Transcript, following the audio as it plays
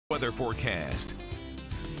Weather forecast.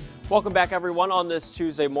 Welcome back, everyone, on this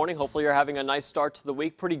Tuesday morning. Hopefully you're having a nice start to the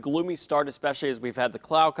week. Pretty gloomy start, especially as we've had the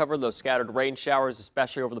cloud cover, those scattered rain showers,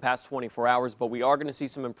 especially over the past 24 hours. But we are going to see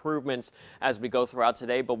some improvements as we go throughout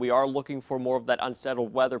today. But we are looking for more of that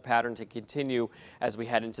unsettled weather pattern to continue as we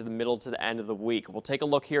head into the middle to the end of the week. We'll take a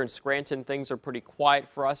look here in Scranton. Things are pretty quiet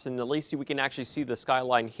for us, and at least we can actually see the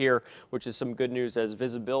skyline here, which is some good news as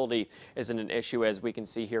visibility isn't an issue, as we can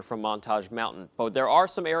see here from Montage Mountain. But there are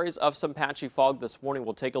some areas of some patchy fog this morning.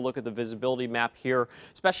 We'll take a look at the visibility map here,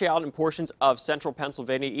 especially out in portions of central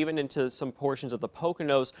Pennsylvania, even into some portions of the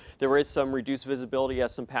Poconos. There is some reduced visibility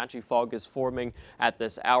as some patchy fog is forming at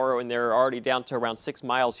this hour, and they're already down to around 6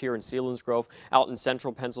 miles here in Selinsgrove. Out in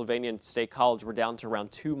central Pennsylvania and State College, we're down to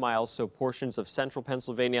around 2 miles, so portions of central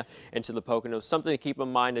Pennsylvania into the Poconos. Something to keep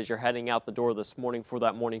in mind as you're heading out the door this morning for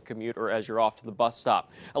that morning commute or as you're off to the bus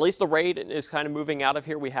stop. At least the rain is kind of moving out of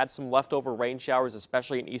here. We had some leftover rain showers,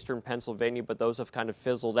 especially in eastern Pennsylvania, but those have kind of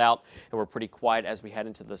fizzled out, and we're pretty quiet as we head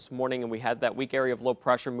into this morning. And we had that weak area of low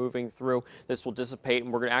pressure moving through. This will dissipate,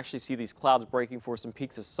 and we're going to actually see these clouds breaking for some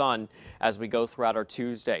peaks of sun as we go throughout our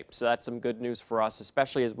Tuesday. So that's some good news for us,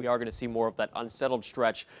 especially as we are going to see more of that unsettled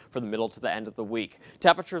stretch for the middle to the end of the week.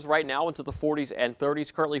 Temperatures right now into the 40s and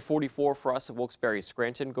 30s, currently 44 for us in Wilkes-Barre,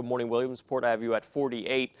 Scranton. Good morning, Williamsport. I have you at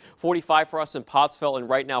 48, 45 for us in Pottsville, and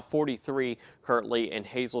right now 43 currently in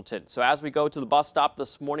Hazleton. So as we go to the bus stop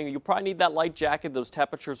this morning, you probably need that light jacket. Those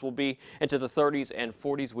temperatures will be into the 30s and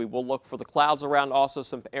 40s. We will look for the clouds around, also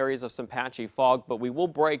some areas of some patchy fog, but we will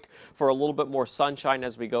break for a little bit more sunshine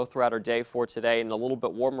as we go throughout our day for today, and a little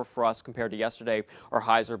bit warmer for us compared to yesterday. Our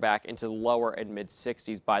highs are back into the lower and mid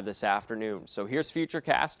 60s by this afternoon. So here's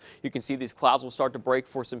Futurecast. You can see these clouds will start to break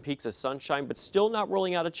for some peaks of sunshine, but still not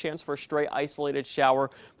ruling out a chance for a stray isolated shower.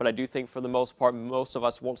 But I do think for the most part, most of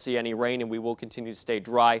us won't see any rain, and we will continue to stay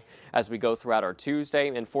dry as we go throughout our Tuesday.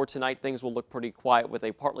 And for tonight, things will look pretty quiet with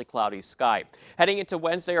a partly cloudy sky. Heading into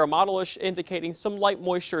Wednesday, our model is indicating some light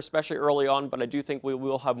moisture, especially early on, but I do think we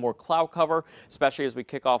will have more cloud cover, especially as we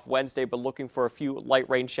kick off Wednesday, but looking for a few light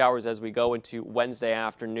rain showers as we go into Wednesday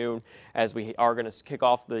afternoon, as we are going to kick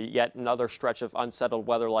off the yet another stretch of unsettled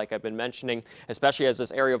weather like I've been mentioning, especially as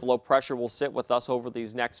this area of low pressure will sit with us over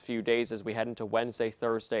these next few days as we head into Wednesday,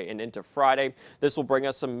 Thursday, and into Friday. This will bring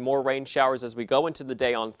us some more rain showers as we go into the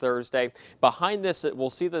day on Thursday. Behind this, we'll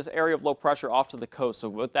see this area of low pressure off to the coast. So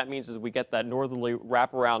what that means is we get that northerly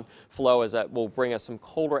wraparound flow, as that will bring us some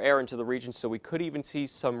colder air into the region. So we could even see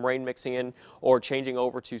some rain mixing in or changing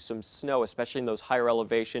over to some snow, especially in those higher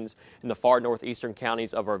elevations in the far northeastern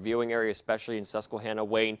counties of our viewing area, especially in Susquehanna,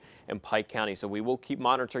 Wayne, and Pike County. So we will keep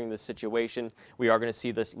monitoring this situation. We are going to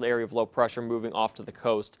see this area of low pressure moving off to the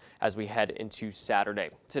coast as we head into Saturday.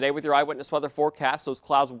 Today with your Eyewitness Weather forecast, those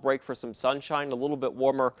clouds will break for some sunshine, a little bit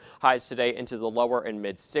warmer highs today into the lower and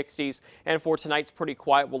mid 60s. And for tonight's pretty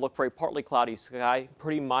quiet, we'll look for a partly cloudy sky,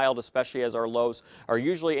 pretty mild, especially as our lows are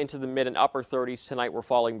usually into the mid and upper 30s. Tonight we're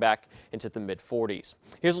falling back into the mid 40s.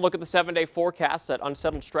 Here's a look at the 7-day forecast. That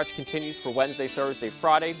unsettled stretch continues for Wednesday, Thursday,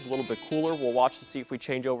 Friday. A little bit cooler. We'll watch to see if we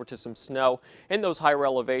change over to some snow in those higher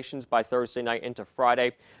elevations by Thursday night into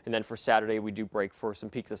Friday. And then for Saturday, we do break for some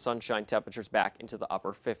peaks of sunshine, temperatures back into the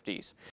upper 50s.